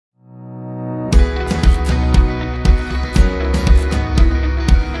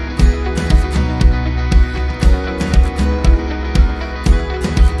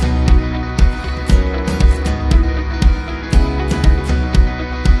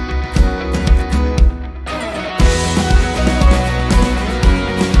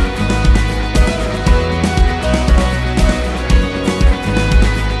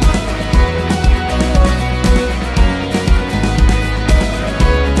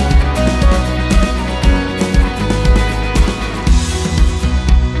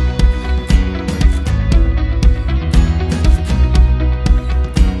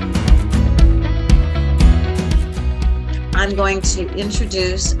going to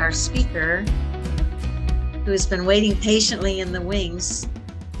introduce our speaker, who has been waiting patiently in the wings,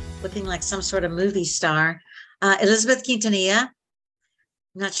 looking like some sort of movie star, Elizabeth Quintanilla. I'm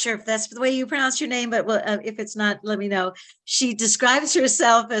not sure if that's the way you pronounce your name, but if it's not, let me know. She describes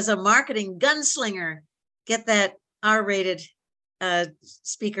herself as a marketing gunslinger. Get that R-rated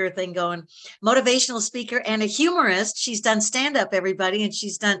speaker thing going. Motivational speaker and a humorist. She's done stand-up, everybody, and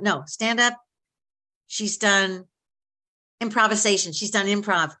she's done stand-up. She's done improvisation. She's done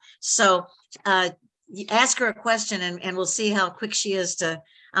improv. So ask her a question and we'll see how quick she is to,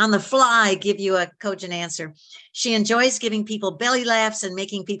 on the fly, give you a cogent answer. She enjoys giving people belly laughs and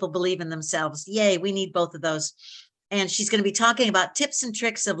making people believe in themselves. Yay, we need both of those. And she's going to be talking about tips and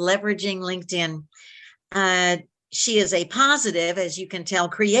tricks of leveraging LinkedIn. She is a positive, as you can tell,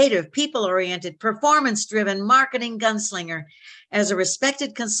 creative, people-oriented, performance-driven marketing gunslinger. As a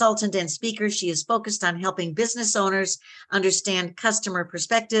respected consultant and speaker, she is focused on helping business owners understand customer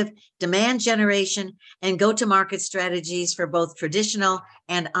perspective, demand generation, and go-to-market strategies for both traditional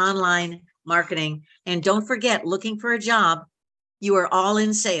and online marketing. And don't forget, looking for a job, you are all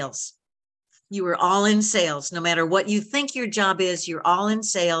in sales. You are all in sales. No matter what you think your job is, you're all in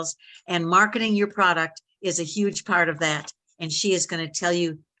sales, and marketing your product is a huge part of that. And she is going to tell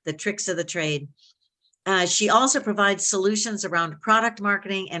you the tricks of the trade. She also provides solutions around product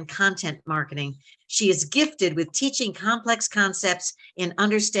marketing and content marketing. She is gifted with teaching complex concepts in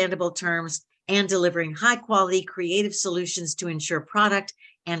understandable terms and delivering high quality creative solutions to ensure product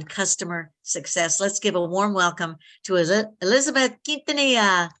and customer success. Let's give a warm welcome to Elizabeth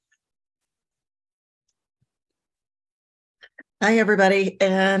Quintanilla. Hi, everybody.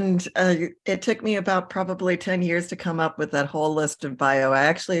 And it took me about probably 10 years to come up with that whole list of bio. I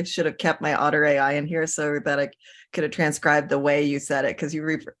actually should have kept my Otter AI in here so that I could have transcribed the way you said it, because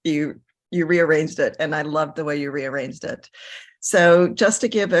you rearranged it, and I loved the way you rearranged it. So just to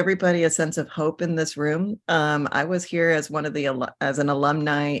give everybody a sense of hope in this room, I was here as an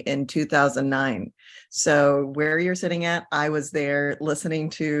alumni in 2009. So where you're sitting at, I was there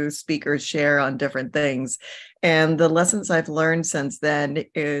listening to speakers share on different things. And the lessons I've learned since then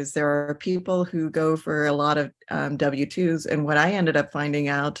is there are people who go for a lot of W-2s. And what I ended up finding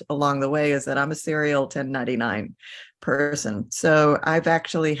out along the way is that I'm a serial 1099 person. So I've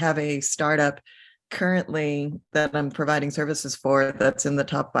actually have a startup currently that I'm providing services for that's in the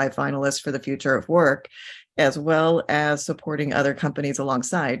top 5 finalists for the future of work, as well as supporting other companies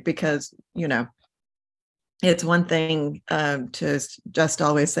alongside, because, you know, it's one thing to just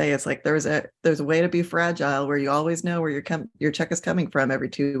always say it's like there's a way to be fragile where you always know where your check is coming from every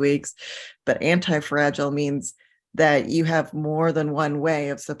 2 weeks, but anti-fragile means that you have more than one way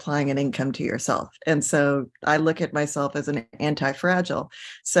of supplying an income to yourself. And so I look at myself as an anti-fragile.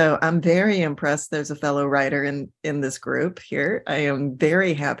 So I'm very impressed there's a fellow writer in this group here. I am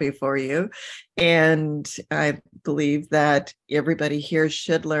very happy for you. And I believe that everybody here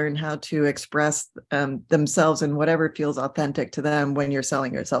should learn how to express themselves in whatever feels authentic to them when you're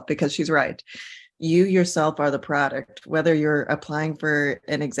selling yourself, because she's right. You yourself are the product, whether you're applying for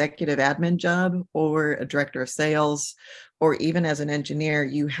an executive admin job or a director of sales, or even as an engineer,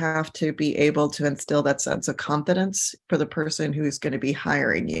 you have to be able to instill that sense of confidence for the person who's going to be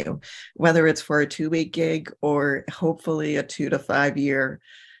hiring you, whether it's for a 2-week gig or hopefully a 2 to 5 year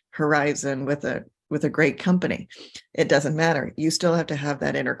horizon with a great company. It doesn't matter. You still have to have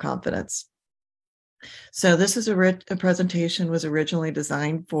that inner confidence. So this is a presentation was originally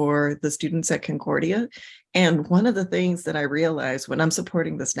designed for the students at Concordia. And one of the things that I realized when I'm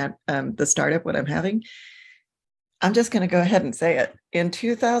supporting the startup, what I'm having, I'm just going to go ahead and say it. In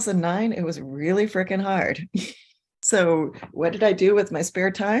 2009, it was really freaking hard. So what did I do with my spare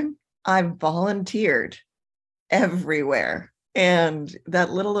time? I volunteered everywhere. And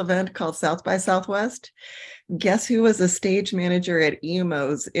that little event called South by Southwest, guess who was a stage manager at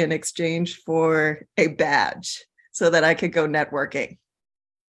EMO's in exchange for a badge so that I could go networking?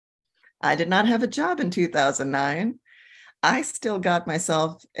 I did not have a job in 2009. I still got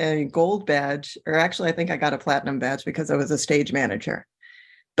myself a gold badge, or actually, I think I got a platinum badge because I was a stage manager.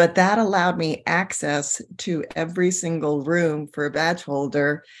 But that allowed me access to every single room for a badge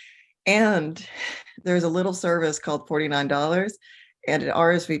holder. And there's a little service called $49, and it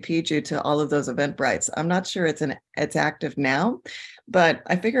RSVP'd you to all of those Eventbrites. I'm not sure it's active now, but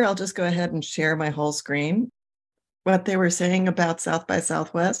I figure I'll just go ahead and share my whole screen. What they were saying about South by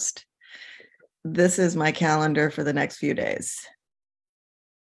Southwest, this is my calendar for the next few days.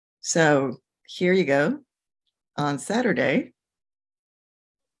 So here you go. On Saturday,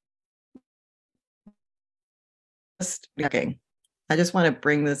 I just want to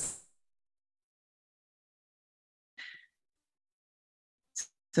bring this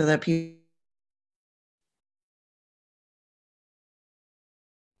so that people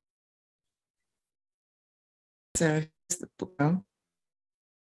so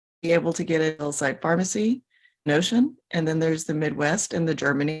be able to get a hillside pharmacy notion. And then there's the Midwest and the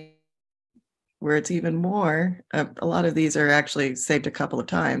Germany, where it's even more. A lot of these are actually saved a couple of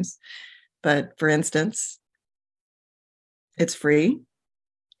times. But for instance, it's free.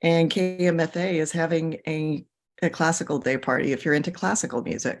 And KMFA is having a classical day party if you're into classical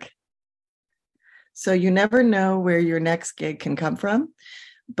music. So you never know where your next gig can come from,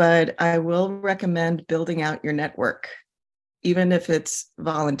 but I will recommend building out your network, even if it's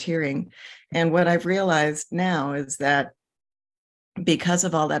volunteering. And what I've realized now is that because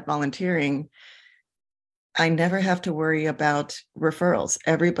of all that volunteering, I never have to worry about referrals.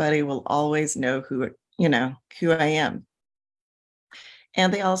 Everybody will always know who I am.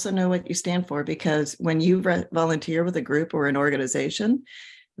 And they also know what you stand for, because when you volunteer with a group or an organization,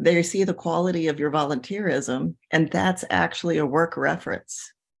 they see the quality of your volunteerism, and that's actually a work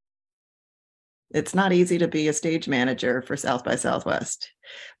reference. It's not easy to be a stage manager for South by Southwest,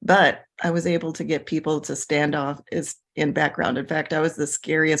 but I was able to get people to stand off in background. In fact, I was the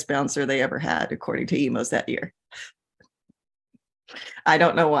scariest bouncer they ever had, according to Emos that year. I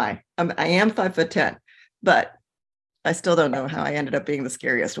don't know why. I am 5'10", but I still don't know how I ended up being the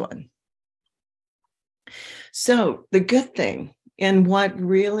scariest one. So the good thing, and why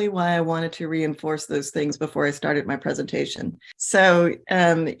I wanted to reinforce those things before I started my presentation. So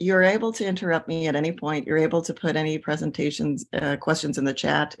you're able to interrupt me at any point. You're able to put any presentations, questions in the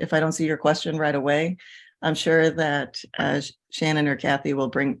chat. If I don't see your question right away, I'm sure that Shannon or Kathy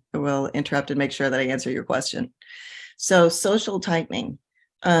will interrupt and make sure that I answer your question. So social tightening.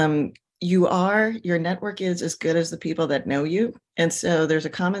 Your network is as good as the people that know you. And so there's a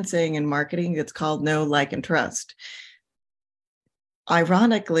common saying in marketing, it's called know, like, and trust.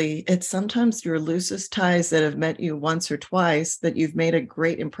 Ironically, it's sometimes your loosest ties that have met you once or twice that you've made a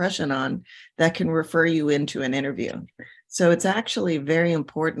great impression on that can refer you into an interview. So it's actually very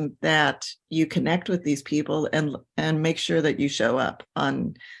important that you connect with these people and make sure that you show up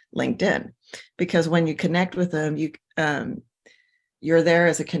on LinkedIn, because when you connect with them, you're there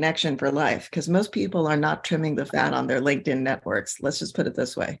as a connection for life, because most people are not trimming the fat on their LinkedIn networks. Let's just put it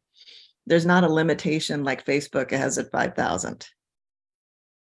this way. There's not a limitation like Facebook has at 5,000.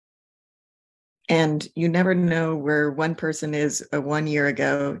 And you never know where one person is 1 year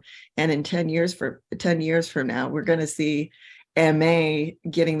ago. And in 10 years from now, we're going to see MA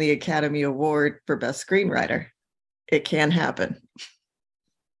getting the Academy Award for Best Screenwriter. It can happen.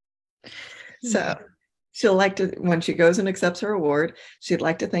 So she'll like to, when she goes and accepts her award, she'd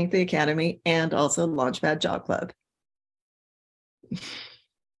like to thank the Academy and also Launchpad Jaw Club.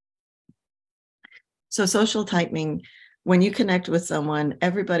 So social tightening, when you connect with someone,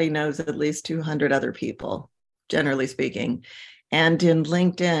 everybody knows at least 200 other people, generally speaking. And in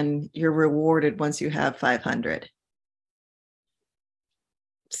LinkedIn, you're rewarded once you have 500.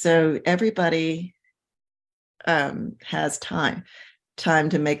 So everybody has time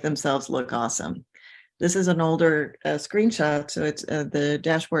to make themselves look awesome. This is an older screenshot, so it's the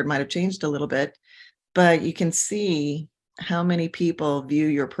dashboard might have changed a little bit, but you can see how many people view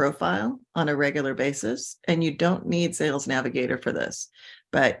your profile on a regular basis, and you don't need Sales Navigator for this.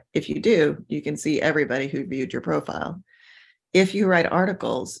 But if you do, you can see everybody who viewed your profile. If you write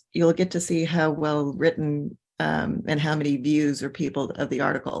articles, you'll get to see how well written and how many views are people of the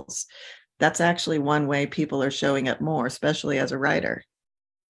articles. That's actually one way people are showing up more, especially as a writer.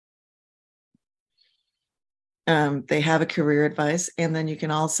 They have a career advice, and then you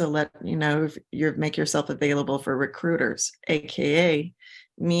can also if you make yourself available for recruiters, aka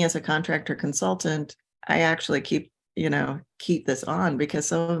me as a contractor consultant. I actually keep this on because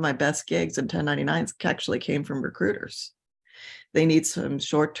some of my best gigs in 1099s actually came from recruiters. They need some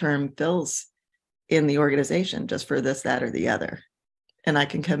short-term fills in the organization just for this, that, or the other, and I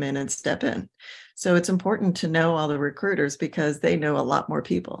can come in and step in. So it's important to know all the recruiters because they know a lot more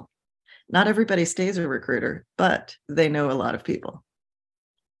people. Not everybody stays a recruiter, but they know a lot of people.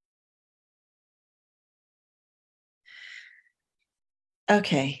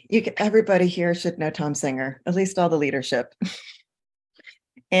 Okay, everybody here should know Tom Singer, at least all the leadership.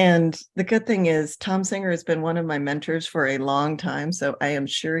 And the good thing is Tom Singer has been one of my mentors for a long time, so I am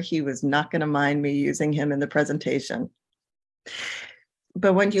sure he was not going to mind me using him in the presentation.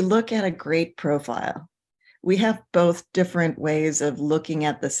 But when you look at a great profile, we have both different ways of looking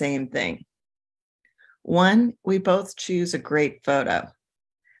at the same thing. One, we both choose a great photo.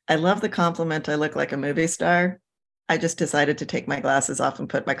 I love the compliment, I look like a movie star. I just decided to take my glasses off and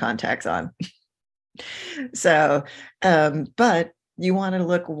put my contacts on. So, but You want to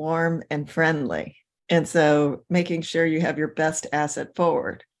look warm and friendly. And so making sure you have your best asset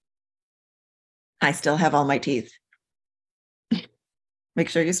forward. I still have all my teeth. Make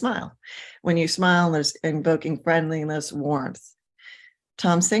sure you smile. When you smile, there's invoking friendliness, warmth.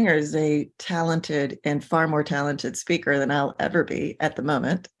 Tom Singer is a talented and far more talented speaker than I'll ever be at the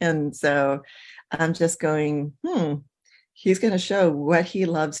moment. And so I'm just going, he's going to show what he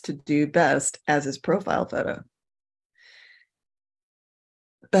loves to do best as his profile photo.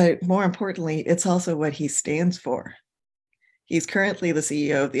 But more importantly, it's also what he stands for. He's currently the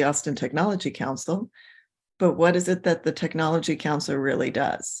CEO of the Austin Technology Council. But what is it that the Technology Council really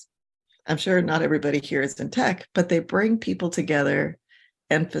does? I'm sure not everybody here is in tech, but they bring people together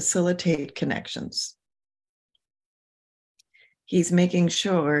and facilitate connections. He's making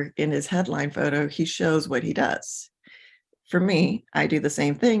sure in his headline photo, he shows what he does. For me, I do the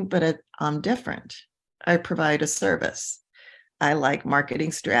same thing, but I'm different. I provide a service. I like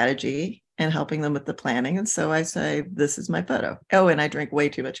marketing strategy and helping them with the planning. And so I say, this is my photo. Oh, and I drink way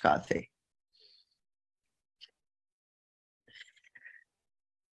too much coffee.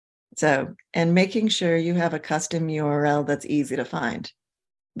 So, and making sure you have a custom URL that's easy to find.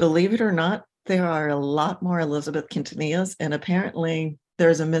 Believe it or not, there are a lot more Elizabeth Quintanillas, and apparently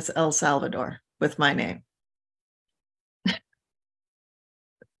there's a Miss El Salvador with my name.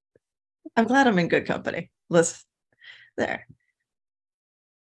 I'm glad I'm in good company. Listen, there.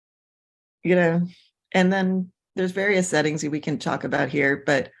 And then there's various settings we can talk about here,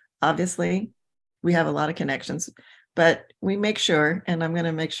 but obviously we have a lot of connections, but we make sure, and I'm going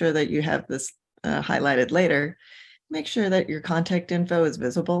to make sure that you have this highlighted later, make sure that your contact info is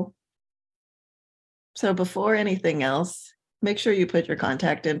visible. So before anything else, make sure you put your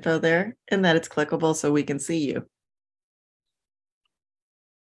contact info there and that it's clickable so we can see you.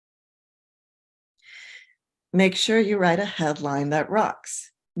 Make sure you write a headline that rocks.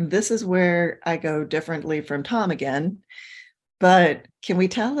 This is where I go differently from Tom again, but can we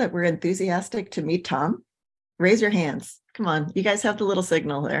tell that we're enthusiastic to meet Tom? Raise your hands. Come on, you guys have the little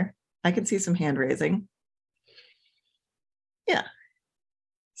signal there. I can see some hand raising. Yeah.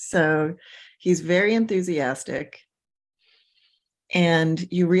 So he's very enthusiastic, and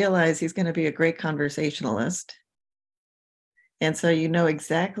you realize he's going to be a great conversationalist. And so you know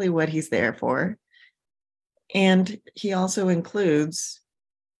exactly what he's there for. And he also includes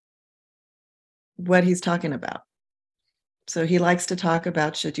what he's talking about. So he likes to talk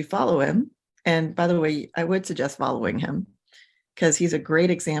about, should you follow him? And by the way, I would suggest following him because he's a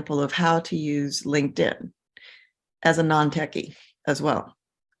great example of how to use LinkedIn as a non-techie as well,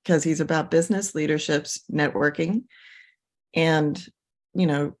 because he's about business leaderships, networking, and,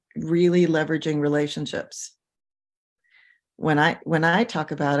 really leveraging relationships. When I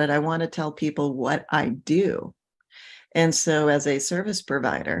talk about it, I want to tell people what I do. And so as a service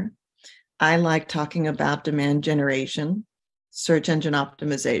provider, I like talking about demand generation, search engine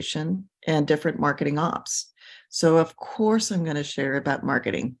optimization, and different marketing ops. So of course I'm going to share about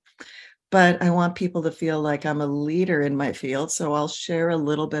marketing, but I want people to feel like I'm a leader in my field. So I'll share a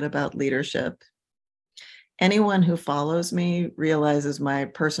little bit about leadership. Anyone who follows me realizes my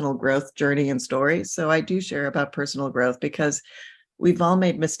personal growth journey and story. So I do share about personal growth because we've all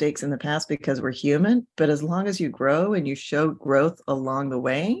made mistakes in the past because we're human. But as long as you grow and you show growth along the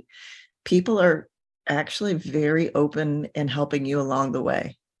way, people are actually very open and helping you along the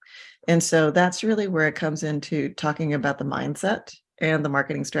way. And so that's really where it comes into talking about the mindset and the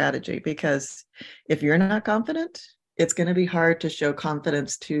marketing strategy, because if you're not confident, it's going to be hard to show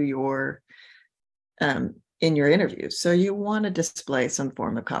confidence to your in your interviews. So you want to display some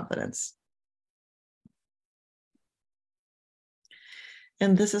form of confidence.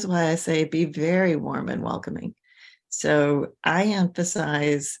 And this is why I say be very warm and welcoming. So I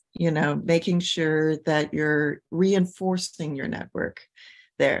emphasize, making sure that you're reinforcing your network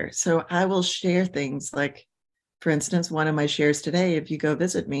there. So I will share things like, for instance, one of my shares today, if you go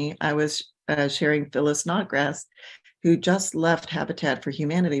visit me, I was sharing Phyllis Snodgrass, who just left Habitat for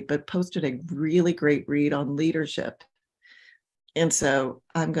Humanity, but posted a really great read on leadership. And so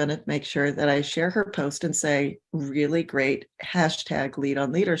I'm going to make sure that I share her post and say, really great #lead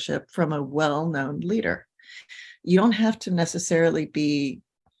on leadership from a well-known leader. You don't have to necessarily be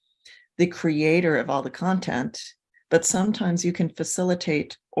the creator of all the content, but sometimes you can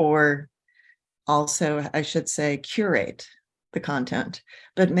facilitate, or also, I should say, curate the content,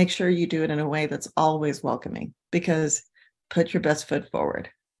 but make sure you do it in a way that's always welcoming, because put your best foot forward.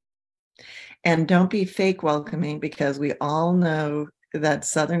 And don't be fake welcoming, because we all know that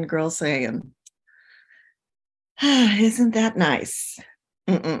Southern girl saying, isn't that nice?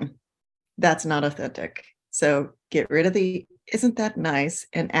 That's not authentic. So get rid of the isn't that nice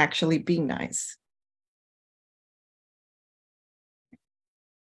and actually be nice.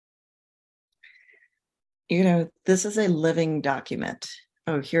 This is a living document.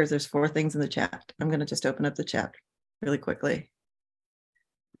 Oh, there's 4 things in the chat. I'm going to just open up the chat really quickly.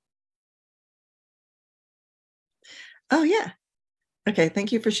 Oh, yeah. Okay,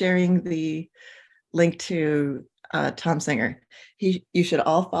 thank you for sharing the link to Tom Singer. You should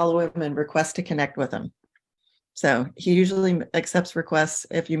all follow him and request to connect with him. So he usually accepts requests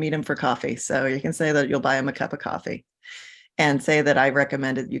if you meet him for coffee. So you can say that you'll buy him a cup of coffee and say that I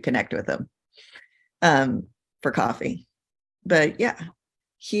recommended you connect with him for coffee. But yeah,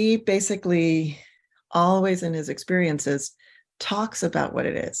 he basically always in his experiences talks about what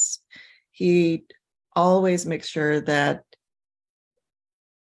it is. He always makes sure that,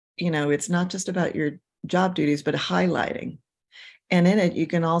 it's not just about your job duties, but highlighting. And in it, you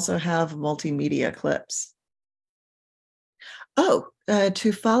can also have multimedia clips. Oh,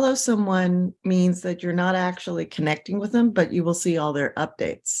 to follow someone means that you're not actually connecting with them, but you will see all their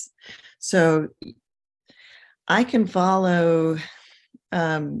updates. So I can follow,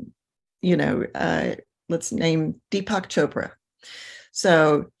 let's name Deepak Chopra.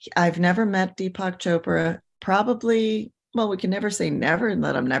 So I've never met Deepak Chopra, probably, well, we can never say never and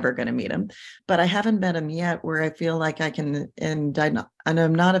that I'm never going to meet him, but I haven't met him yet where I feel like I can, and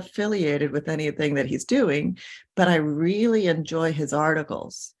I'm not affiliated with anything that he's doing, but I really enjoy his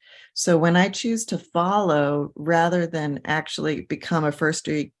articles. So when I choose to follow rather than actually become a first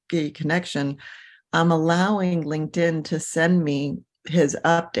degree connection, I'm allowing LinkedIn to send me his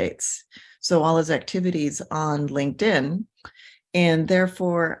updates. So all his activities on LinkedIn, and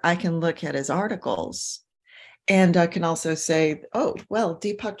therefore I can look at his articles. And I can also say, oh, well,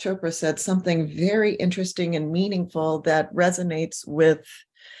 Deepak Chopra said something very interesting and meaningful that resonates with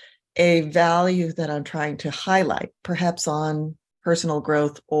a value that I'm trying to highlight, perhaps on personal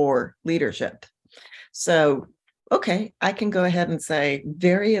growth or leadership. So, okay, I can go ahead and say,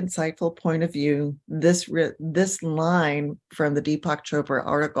 very insightful point of view. This line from the Deepak Chopra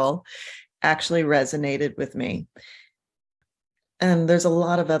article actually resonated with me. And there's a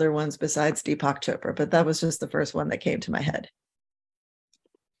lot of other ones besides Deepak Chopra, but that was just the first one that came to my head.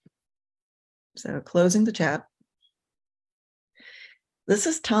 So closing the chat. This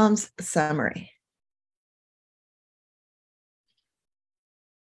is Tom's summary.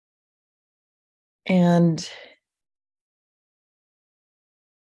 And,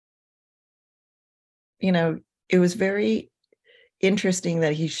 it was very interesting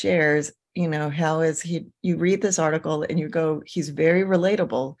that he shares, how you read this article and you go, he's very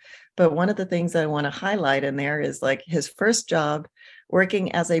relatable. But one of the things I want to highlight in there is like his first job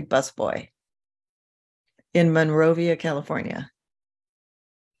working as a busboy in Monrovia, California.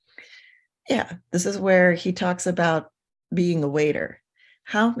 Yeah, this is where he talks about being a waiter.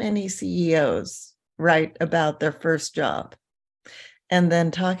 How many CEOs write about their first job? And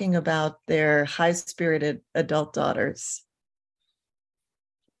then talking about their high-spirited adult daughters.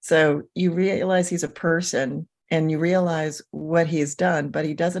 So you realize he's a person and you realize what he's done, but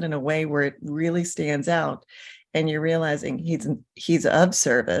he does it in a way where it really stands out. And you're realizing he's of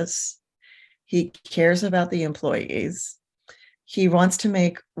service. He cares about the employees. He wants to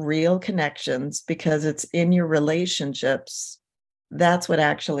make real connections because it's in your relationships. That's what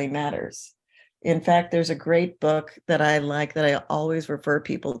actually matters. In fact, there's a great book that I like that I always refer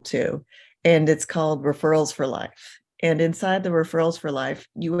people to, and it's called Referrals for Life. And inside the Referrals for Life,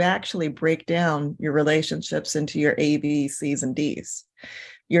 you actually break down your relationships into your A, B, C's, and D's.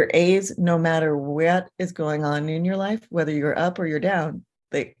 Your A's, no matter what is going on in your life, whether you're up or you're down,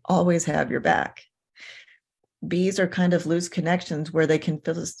 they always have your back. B's are kind of loose connections where they can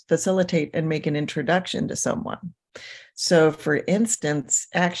facilitate and make an introduction to someone. So for instance,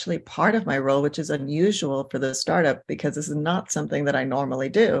 actually part of my role, which is unusual for the startup because this is not something that I normally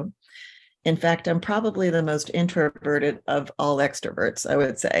do. In fact, I'm probably the most introverted of all extroverts, I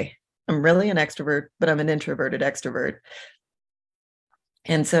would say. I'm really an extrovert, but I'm an introverted extrovert.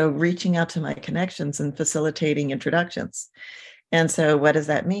 And so reaching out to my connections and facilitating introductions. And so what does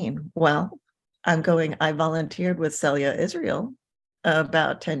that mean? Well, I volunteered with Celia Israel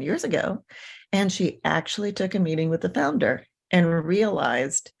about 10 years ago, and she actually took a meeting with the founder and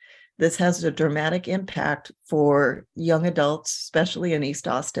realized this has a dramatic impact for young adults, especially in East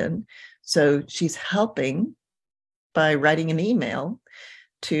Austin. So she's helping by writing an email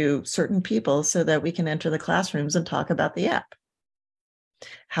to certain people so that we can enter the classrooms and talk about the app.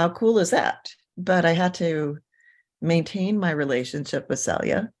 How cool is that? But I had to maintain my relationship with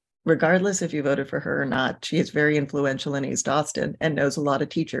Celia, regardless if you voted for her or not. She is very influential in East Austin and knows a lot of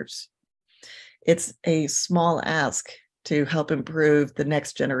teachers. It's a small ask to help improve the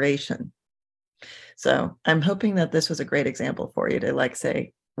next generation. So I'm hoping that this was a great example for you to like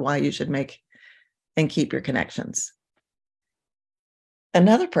say why you should make and keep your connections.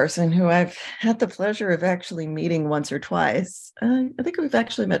 Another person who I've had the pleasure of actually meeting once or twice, I think we've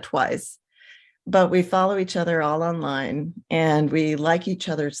actually met twice, but we follow each other all online and we like each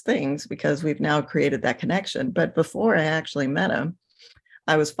other's things because we've now created that connection. But before I actually met him,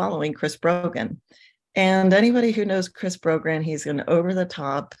 I was following Chris Brogan. And anybody who knows Chris Brogan, he's an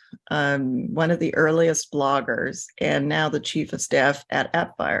over-the-top, one of the earliest bloggers, and now the chief of staff at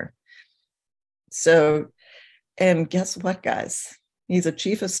AppFire. So, and guess what, guys? He's a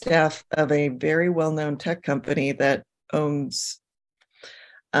chief of staff of a very well-known tech company that owns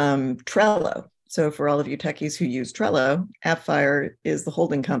Trello. So for all of you techies who use Trello, AppFire is the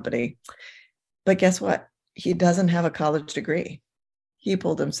holding company. But guess what? He doesn't have a college degree. He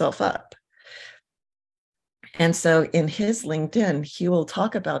pulled himself up. And so in his LinkedIn, he will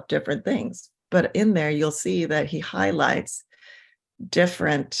talk about different things. But in there, you'll see that he highlights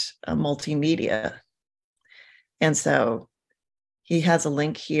different multimedia. And so he has a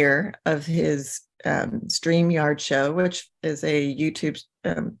link here of his StreamYard show, which is a YouTube,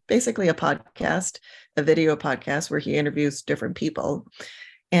 basically a podcast, a video podcast where he interviews different people.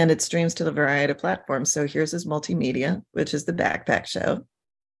 And it streams to the variety of platforms. So here's his multimedia, which is the Backpack Show.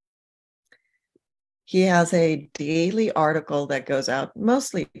 He has a daily article that goes out,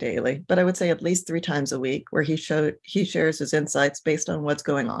 mostly daily, but I would say at least 3 times a week, where he shares his insights based on what's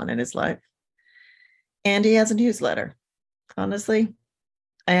going on in his life. And he has a newsletter. Honestly,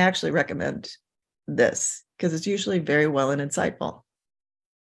 I actually recommend this because it's usually very well and insightful.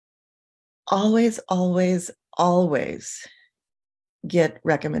 Always, always, always get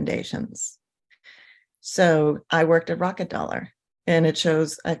recommendations. So I worked at Rocket Dollar. And it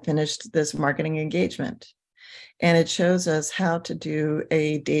shows I finished this marketing engagement. And it shows us how to do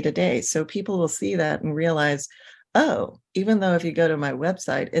a day-to-day. So people will see that and realize, oh, even though if you go to my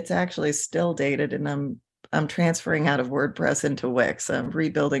website, it's actually still dated and I'm transferring out of WordPress into Wix. I'm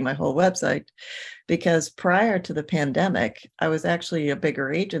rebuilding my whole website because prior to the pandemic, I was actually a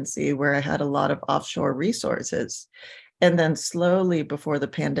bigger agency where I had a lot of offshore resources. And then slowly before the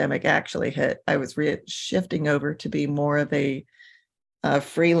pandemic actually hit, I was shifting over to be more of a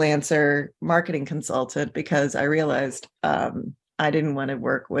freelancer marketing consultant because I realized I didn't want to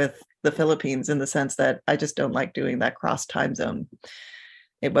work with the Philippines in the sense that I just don't like doing that cross time zone.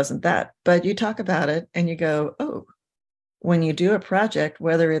 It wasn't that. But you talk about it and you go, oh, when you do a project,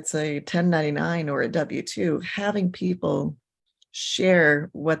 whether it's a 1099 or a W-2, having people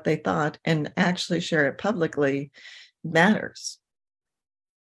share what they thought and actually share it publicly matters.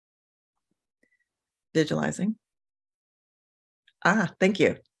 Visualizing. Thank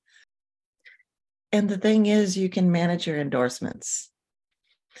you. And the thing is, you can manage your endorsements.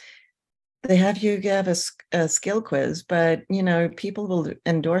 They have you have a skill quiz, but people will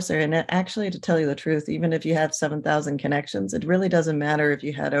endorse it. And actually, to tell you the truth, even if you have 7,000 connections, it really doesn't matter if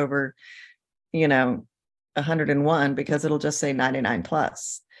you had over, 101 because it'll just say 99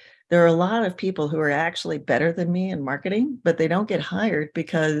 plus. There are a lot of people who are actually better than me in marketing, but they don't get hired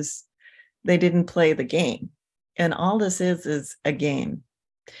because they didn't play the game. And all this is a game.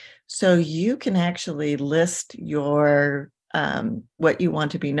 So you can actually list your what you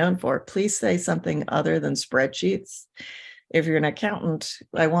want to be known for. Please say something other than spreadsheets. If you're an accountant,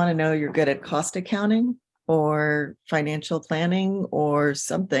 I want to know you're good at cost accounting or financial planning or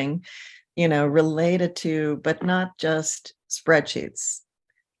something, related to, but not just spreadsheets.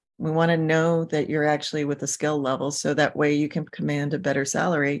 We want to know that you're actually with a skill level so that way you can command a better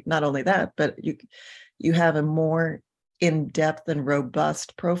salary. Not only that, but you have a more in-depth and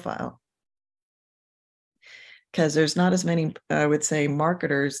robust profile. Because there's not as many, I would say,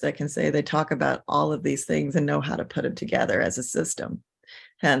 marketers that can say they talk about all of these things and know how to put it together as a system.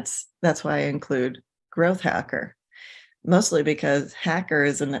 Hence, that's why I include Growth Hacker, mostly because hacker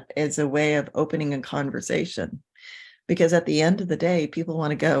is a way of opening a conversation. Because at the end of the day, people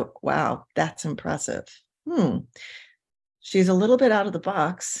want to go, wow, that's impressive. She's a little bit out of the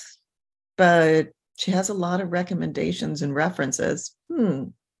box, but she has a lot of recommendations and references.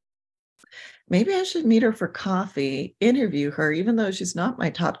 Maybe I should meet her for coffee, interview her, even though she's not my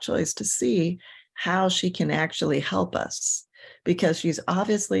top choice, to see how she can actually help us, because she's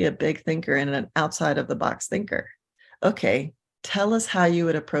obviously a big thinker and an outside of the box thinker. Okay, tell us how you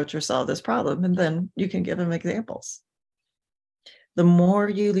would approach or solve this problem, and then you can give them examples. The more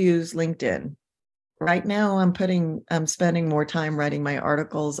you use LinkedIn, right now I'm spending more time writing my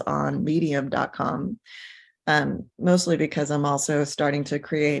articles on medium.com. Mostly because I'm also starting to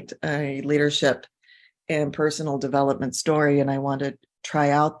create a leadership and personal development story, and I want to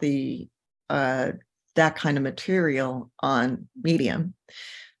try out the that kind of material on Medium.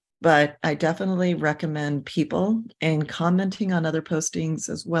 But I definitely recommend people, and commenting on other postings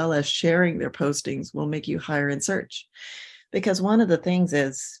as well as sharing their postings will make you higher in search. Because one of the things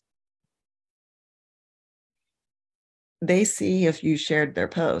is they see if you shared their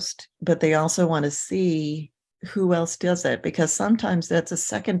post, but they also want to see who else does it, because sometimes that's a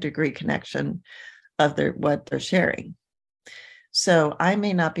second degree connection of what they're sharing. So I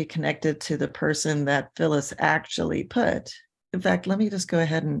may not be connected to the person that Phyllis actually put. In fact, let me just go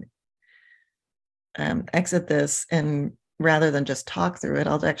ahead and exit this, and rather than just talk through it,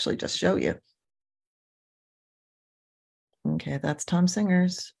 I'll actually just show you. Okay, that's Tom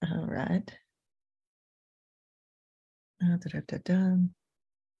Singer's. All right.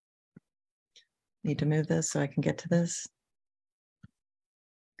 Need to move this so I can get to this.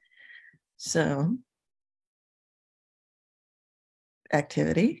 So,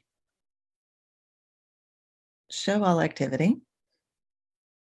 activity. Show all activity.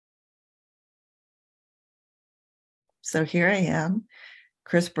 So here I am,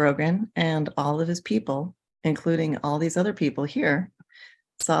 Chris Brogan, and all of his people, including all these other people here,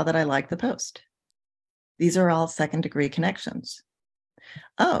 saw that I liked the post. These are all second degree connections.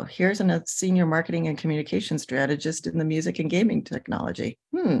 Oh, here's a senior marketing and communication strategist in the music and gaming technology.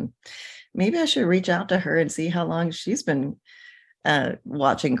 Maybe I should reach out to her and see how long she's been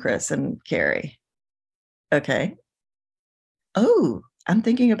watching Chris and Carrie. Okay. Oh, I'm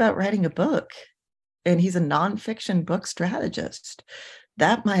thinking about writing a book, and he's a nonfiction book strategist.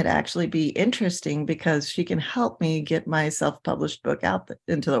 That might actually be interesting because she can help me get my self-published book out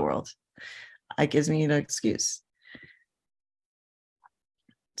into the world. It gives me an excuse.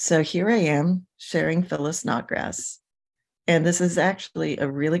 So here I am sharing Phyllis Snodgrass. And this is actually a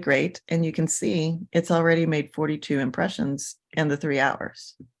really great, and you can see it's already made 42 impressions in the 3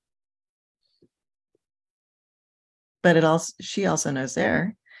 hours. But she also knows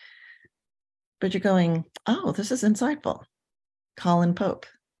there. But you're going, oh, this is insightful. Colin Pope.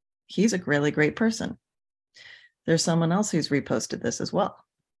 He's a really great person. There's someone else who's reposted this as well.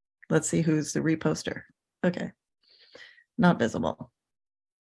 Let's see who's the reposter. Okay. Not visible.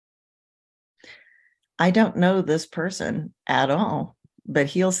 I don't know this person at all, but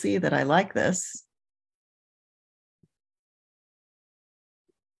he'll see that I like this.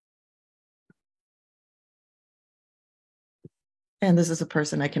 And this is a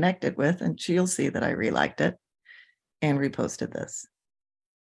person I connected with, and she'll see that I re-liked it and reposted this.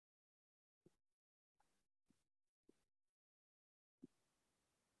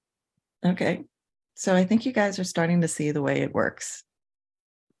 Okay, so I think you guys are starting to see the way it works.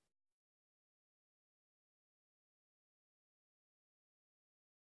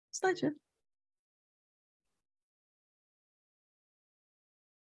 Slideshow.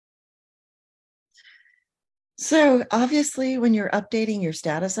 So obviously, when you're updating your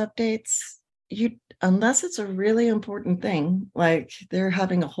status updates, unless it's a really important thing, like they're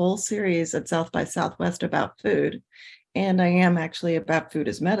having a whole series at South by Southwest about food, and I am actually about food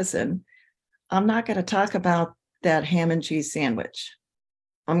as medicine, I'm not going to talk about that ham and cheese sandwich.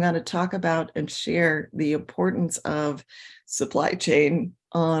 I'm going to talk about and share the importance of supply chain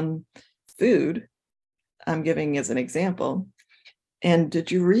on food. I'm giving as an example. And did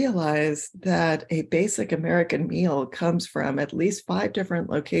you realize that a basic American meal comes from at least 5 different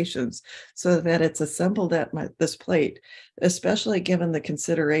locations so that it's assembled at this plate, especially given the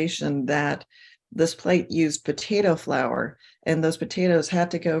consideration that this plate used potato flour, and those potatoes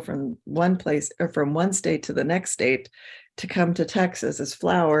had to go from one place or from one state to the next state to come to Texas as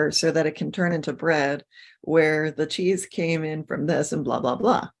flour so that it can turn into bread, where the cheese came in from this and blah, blah,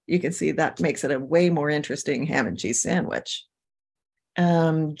 blah. You can see that makes it a way more interesting ham and cheese sandwich.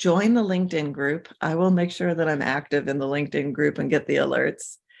 Join the LinkedIn group. I will make sure that I'm active in the LinkedIn group and get the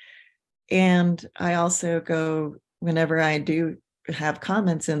alerts. And I also go, whenever I do have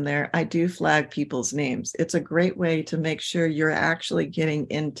comments in there, I do flag people's names. It's a great way to make sure you're actually getting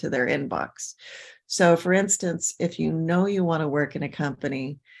into their inbox. So for instance, if you know you want to work in a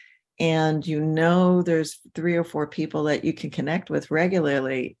company and you know there's 3 or 4 people that you can connect with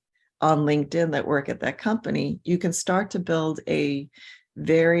regularly on LinkedIn that work at that company, you can start to build a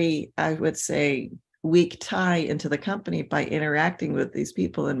very, I would say, weak tie into the company by interacting with these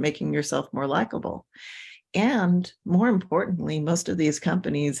people and making yourself more likable. And more importantly, most of these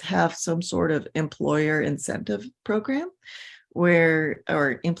companies have some sort of employer incentive program where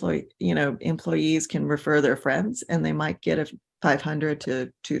employees can refer their friends, and they might get a $500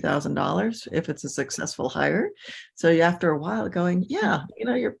 to $2,000 if it's a successful hire. So after a while going, yeah,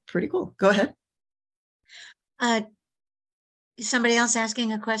 you're pretty cool. Go ahead. Uh, somebody else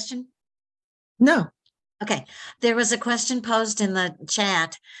asking a question? No. Okay. There was a question posed in the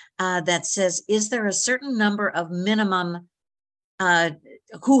chat that says, is there a certain number of minimum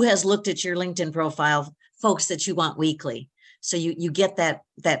who has looked at your LinkedIn profile, folks that you want weekly? So you get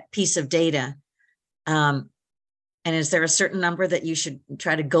that piece of data. And is there a certain number that you should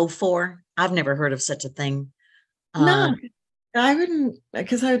try to go for? I've never heard of such a thing. No, I wouldn't,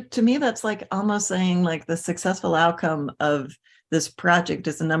 because to me, that's like almost saying like the successful outcome of this project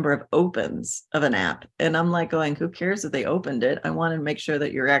is the number of opens of an app. And I'm like going, who cares if they opened it? I want to make sure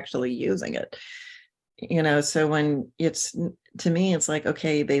that you're actually using it. So when it's, to me, it's like,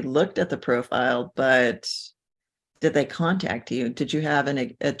 okay, they looked at the profile, but did they contact you? Did you have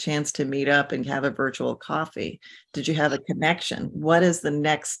a chance to meet up and have a virtual coffee? Did you have a connection? What is the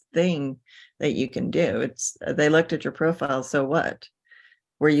next thing that you can do? They looked at your profile, so what?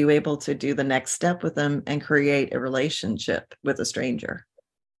 Were you able to do the next step with them and create a relationship with a stranger?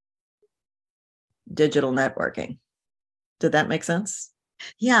 Digital networking. Did that make sense?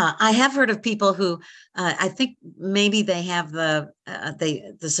 Yeah, I have heard of people who I think maybe they have the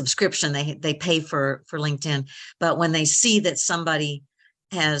subscription, they pay for LinkedIn, but when they see that somebody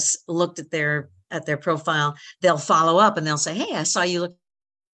has looked at their profile, they'll follow up and they'll say, "Hey, I saw you look.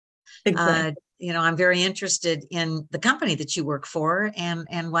 Exactly. I'm very interested in the company that you work for,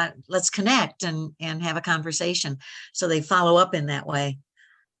 and let's connect and have a conversation." So they follow up in that way.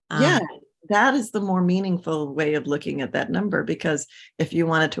 Yeah, that is the more meaningful way of looking at that number, because if you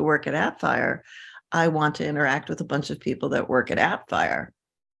wanted to work at AppFire, I want to interact with a bunch of people that work at AppFire.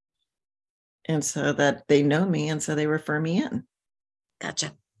 And so that they know me, and so they refer me in.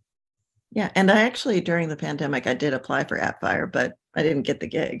 Gotcha. Yeah, and I actually, during the pandemic, I did apply for AppFire, but I didn't get the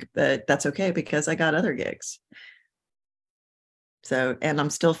gig, but that's okay because I got other gigs. So, and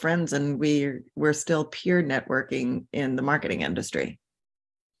I'm still friends, and we're still peer networking in the marketing industry.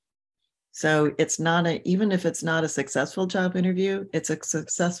 So it's not even if it's not a successful job interview, it's a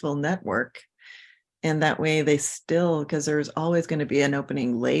successful network. And that way they still, because there's always going to be an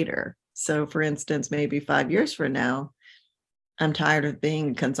opening later. So for instance, maybe 5 years from now, I'm tired of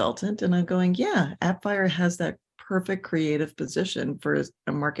being a consultant and I'm going, yeah, AppFire has that perfect creative position for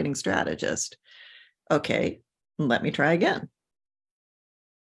a marketing strategist. Okay, let me try again.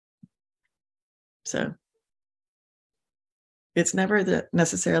 So it's never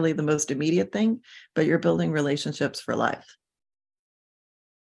necessarily the most immediate thing, but you're building relationships for life.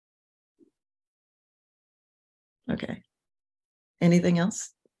 Okay. Anything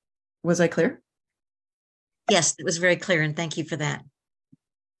else? Was I clear? Yes, it was very clear, and thank you for that.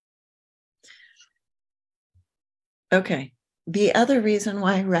 Okay. The other reason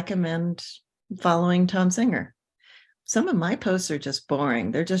why I recommend following Tom Singer, some of my posts are just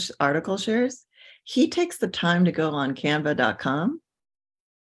boring. They're just article shares. He takes the time to go on canva.com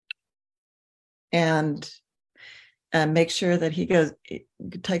and make sure that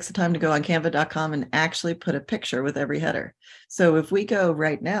takes the time to go on canva.com and actually put a picture with every header. So if we go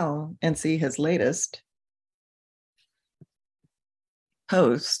right now and see his latest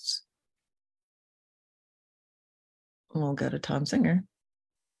posts, we'll go to Tom Singer.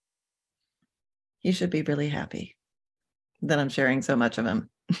 He should be really happy that I'm sharing so much of him.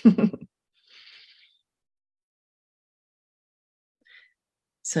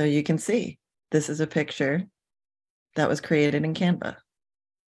 So you can see this is a picture that was created in Canva.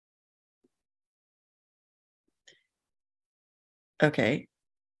 Okay.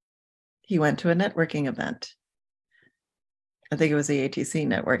 He went to a networking event. I think it was the ATC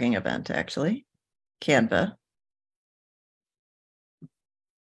networking event, actually. Canva.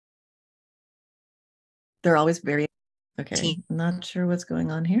 They're always very, okay. I'm not sure what's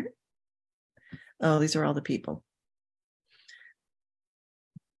going on here. Oh, these are all the people.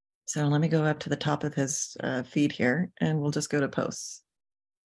 So let me go up to the top of his feed here, and we'll just go to posts.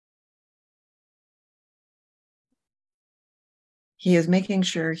 He is making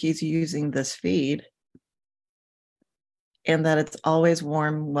sure he's using this feed and that it's always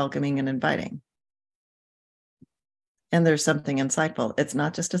warm, welcoming, and inviting. And there's something insightful. It's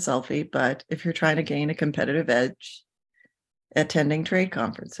not just a selfie, but if you're trying to gain a competitive edge, attending trade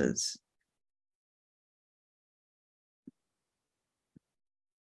conferences,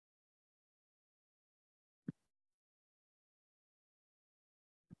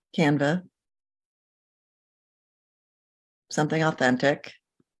 Canva, something authentic.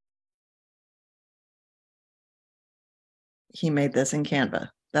 He made this in Canva.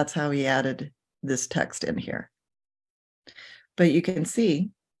 That's how he added this text in here. But you can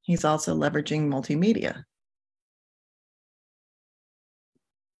see he's also leveraging multimedia.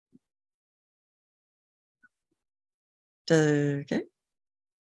 Okay.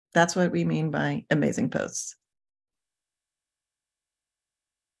 That's what we mean by amazing posts.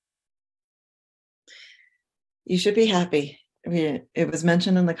 You should be happy. It was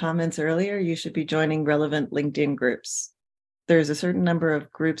mentioned in the comments earlier, you should be joining relevant LinkedIn groups. There's a certain number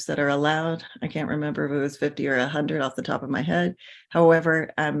of groups that are allowed. I can't remember if it was 50 or 100 off the top of my head.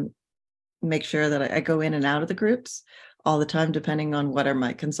 However, make sure that I go in and out of the groups all the time, depending on what are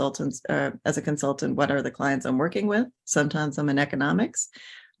my consultants, as a consultant, what are the clients I'm working with. Sometimes I'm in economics,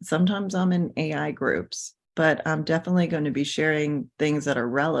 sometimes I'm in AI groups, but I'm definitely going to be sharing things that are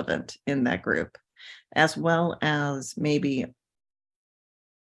relevant in that group, as well as maybe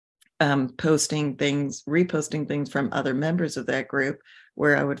posting things, reposting things from other members of that group,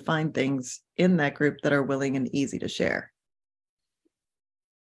 where I would find things in that group that are willing and easy to share.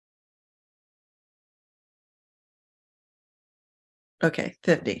 Okay,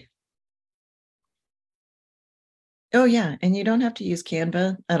 50. Oh yeah, and you don't have to use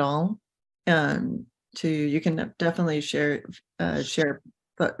Canva at all. You can definitely share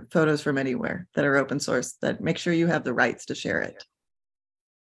photos from anywhere that are open source. That make sure you have the rights to share it.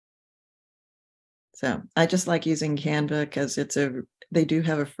 So I just like using Canva because they do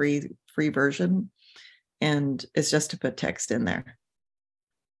have a free version, and it's just to put text in there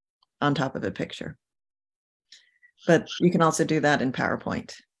on top of a picture. But you can also do that in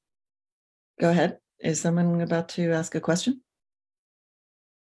PowerPoint. Go ahead. Is someone about to ask a question?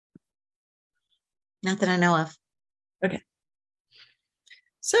 Not that I know of. Okay.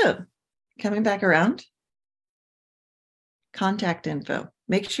 So coming back around, contact info.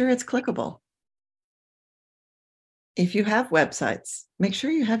 Make sure it's clickable. If you have websites, make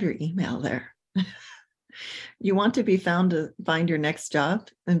sure you have your email there. You want to be found to find your next job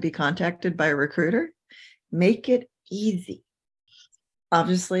and be contacted by a recruiter? Make it easy.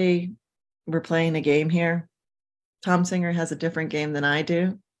 Obviously, we're playing a game here. Tom Singer has a different game than I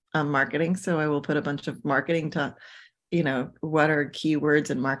do on marketing, so I will put a bunch of marketing what are keywords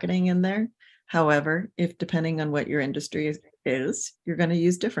in marketing in there. However, if depending on what your industry is, you're going to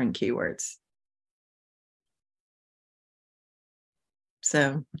use different keywords.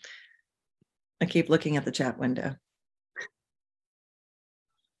 So I keep looking at the chat window.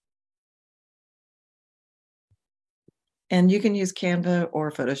 And you can use Canva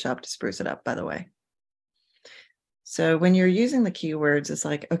or Photoshop to spruce it up, by the way. So when you're using the keywords, it's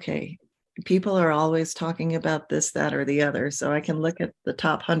like, okay, people are always talking about this, that, or the other. So I can look at the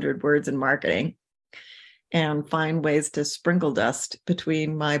top 100 words in marketing and find ways to sprinkle dust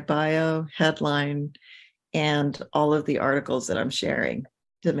between my bio, headline, and all of the articles that I'm sharing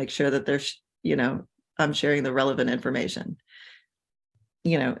to make sure that I'm sharing the relevant information.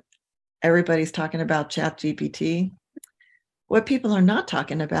 Everybody's talking about ChatGPT. What people are not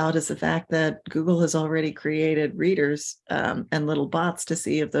talking about is the fact that Google has already created readers and little bots to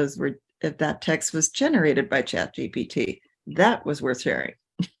see if that text was generated by ChatGPT. That was worth sharing.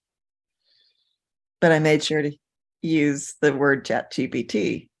 But I made sure to use the word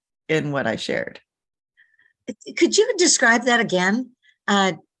ChatGPT in what I shared. Could you describe that again?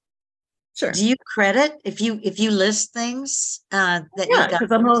 Sure. Do you credit if you list things that yeah,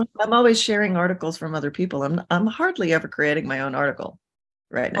 because I'm always sharing articles from other people. I'm hardly ever creating my own article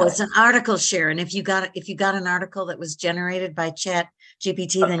right now. Oh, it's an article share, and if you got an article that was generated by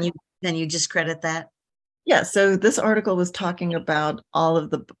ChatGPT, okay, then you just credit that. Yeah. So this article was talking about all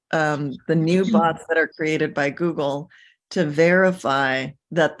of the new bots that are created by Google to verify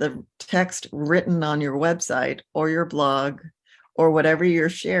that the text written on your website or your blog or whatever you're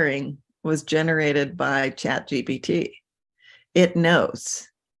sharing was generated by ChatGPT. It knows.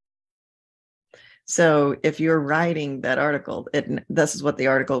 So if you're writing that article, this is what the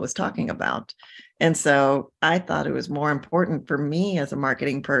article was talking about. And so I thought it was more important for me as a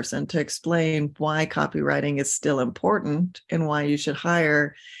marketing person to explain why copywriting is still important and why you should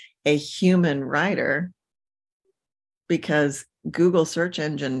hire a human writer, because Google search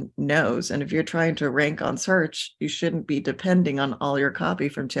engine knows. And if you're trying to rank on search, you shouldn't be depending on all your copy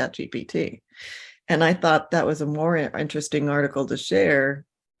from ChatGPT. And I thought that was a more interesting article to share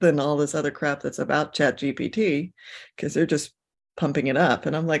than all this other crap that's about ChatGPT, because they're just pumping it up.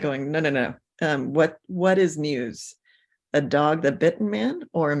 And I'm like going, no. What is news? A dog that bit a man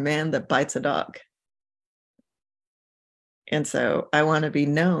or a man that bites a dog? And so I want to be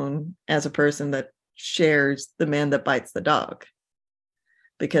known as a person that shares the man that bites the dog,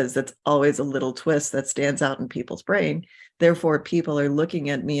 because that's always a little twist that stands out in people's brain. Therefore, people are looking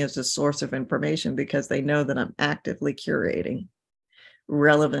at me as a source of information because they know that I'm actively curating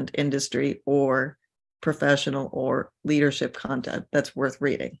relevant industry or professional or leadership content that's worth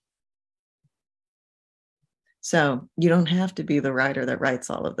reading. So you don't have to be the writer that writes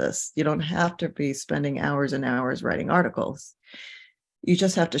all of this. You don't have to be spending hours and hours writing articles. You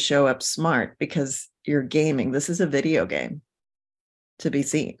just have to show up smart because you're gaming. This is a video game to be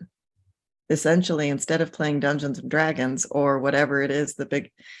seen. Essentially, instead of playing Dungeons and Dragons or whatever it is, the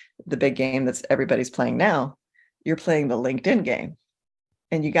big game that's everybody's playing now, you're playing the LinkedIn game.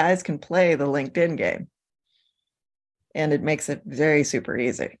 And you guys can play the LinkedIn game. And it makes it very super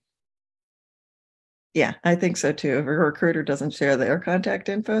easy. Yeah, I think so too. If a recruiter doesn't share their contact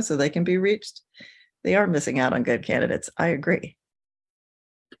info so they can be reached, they are missing out on good candidates. I agree.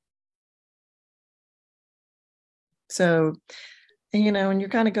 So, and you're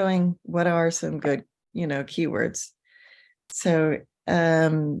kind of going, what are some good, keywords? So,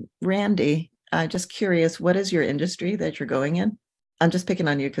 Randy, I'm just curious, what is your industry that you're going in? I'm just picking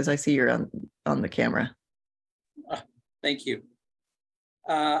on you because I see you're on the camera. Thank you.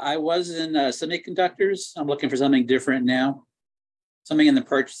 I was in semiconductors. I'm looking for something different now. Something in the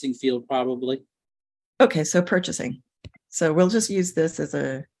purchasing field, probably. Okay, so purchasing. So we'll just use this as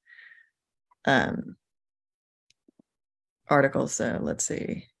a article. So let's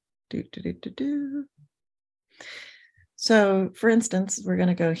see. So for instance, we're going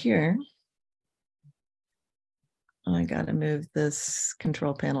to go here. I got to move this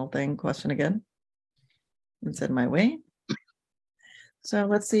control panel thing question again. It's in my way. So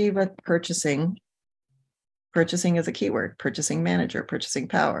let's see what purchasing is a keyword. Purchasing manager, purchasing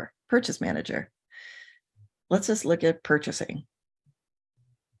power, purchase manager. Let's just look at purchasing.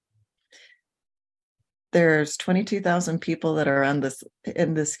 There's 22,000 people that are in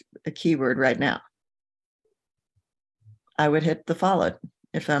this keyword right now. I would hit the follow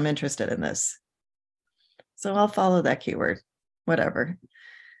if I'm interested in this. So I'll follow that keyword, whatever.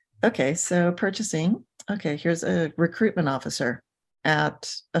 Okay, so purchasing. Okay, here's a recruitment officer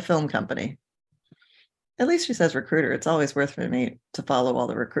at a film company. At least she says recruiter. It's always worth for me to follow all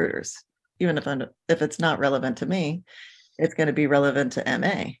the recruiters. Even if it's not relevant to me, it's going to be relevant to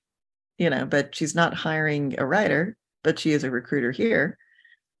MA. But she's not hiring a writer, but she is a recruiter here.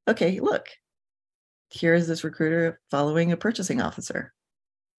 Okay, look. Here is this recruiter following a purchasing officer.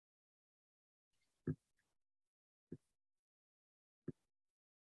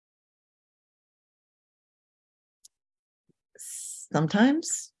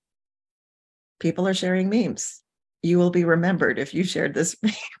 Sometimes people are sharing memes. You will be remembered if you shared this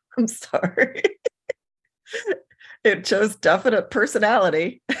meme. I'm sorry. It shows definite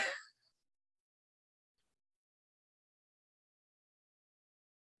personality.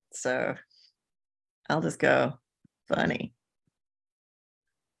 So I'll just go funny.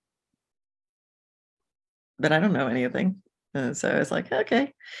 But I don't know anything. So I was like,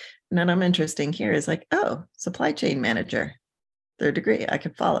 okay. And then I'm interesting here is like, oh, supply chain manager, third degree, I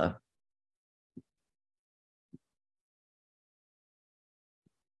could follow.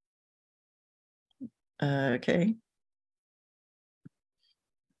 Okay.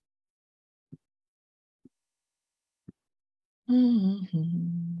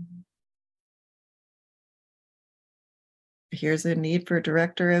 Here's a need for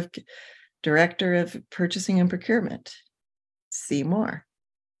director of purchasing and procurement. See more.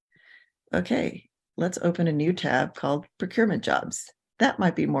 Okay, let's open a new tab called procurement jobs. That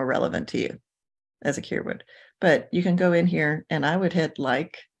might be more relevant to you as a keyword, but you can go in here and I would hit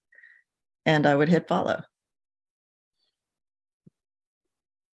like, and I would hit follow.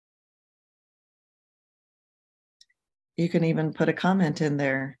 You can even put a comment in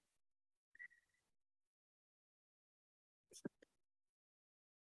there.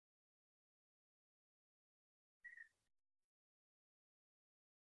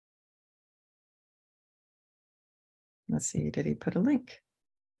 Let's see, did he put a link?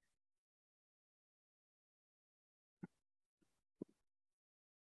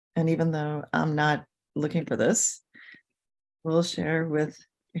 And even though I'm not looking for this, we'll share with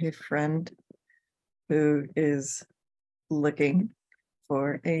a friend who is looking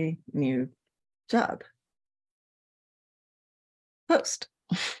for a new job. Post.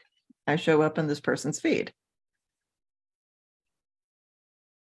 I show up in this person's feed.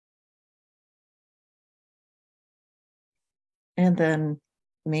 And then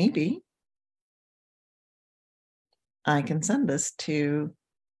maybe I can send this to,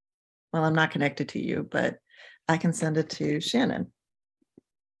 well, I'm not connected to you, but I can send it to Shannon.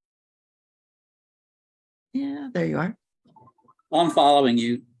 Yeah, there you are. Well, I'm following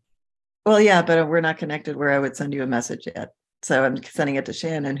you. Well, yeah, but we're not connected where I would send you a message yet. So I'm sending it to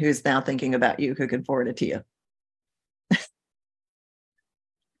Shannon, who's now thinking about you, who can forward it to you.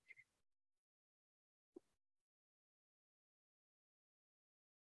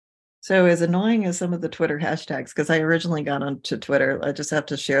 So as annoying as some of the Twitter hashtags, because I originally got onto Twitter, I just have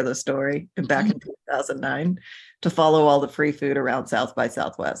to share the story back in 2009 to follow all the free food around South by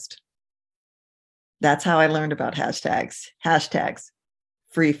Southwest. That's how I learned about hashtags. Hashtags,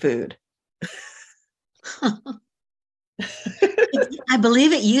 free food. I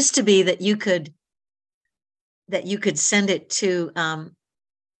believe it used to be that you could send it to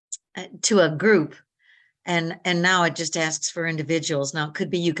a group, and now it just asks for individuals. Now it could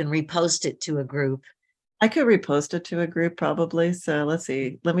be you can repost it to a group. I could repost it to a group probably. So let's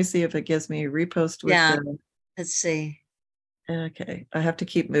see. Let me see if it gives me repost with let's see. Okay, I have to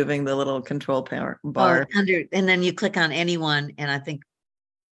keep moving the little control bar. And then you click on anyone, and I think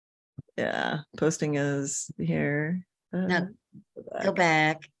posting is here. No, go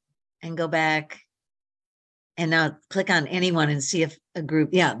back, and now click on anyone and see if a group.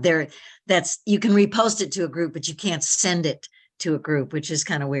 Yeah, you can repost it to a group, but you can't send it to a group, which is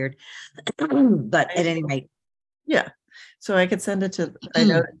kind of weird. But at any rate, yeah. So I could send it to I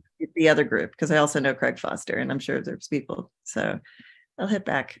know the other group, because I also know Craig Foster, and I'm sure there's people. So I'll hit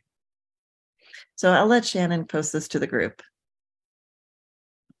back. So I'll let Shannon post this to the group.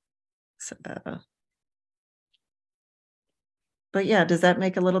 So, but yeah, does that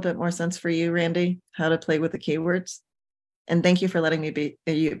make a little bit more sense for you, Randy, how to play with the keywords? And thank you for letting me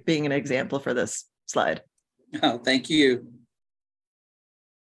being an example for this slide. Oh, thank you.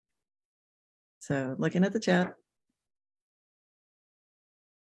 So looking at the chat.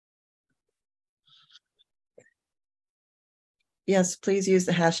 Yes, please use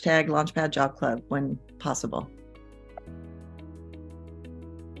the hashtag Launchpad Job Club when possible.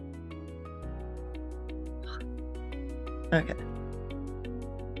 Okay.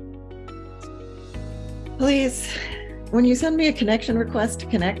 Please, when you send me a connection request to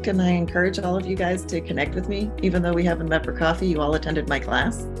connect, and I encourage all of you guys to connect with me, even though we haven't met for coffee, you all attended my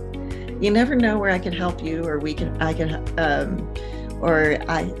class. You never know where I can help you, or I can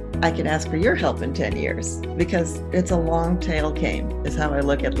ask for your help in 10 years, because it's a long tail game, is how I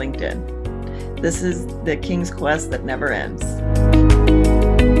look at LinkedIn. This is the King's Quest that never ends.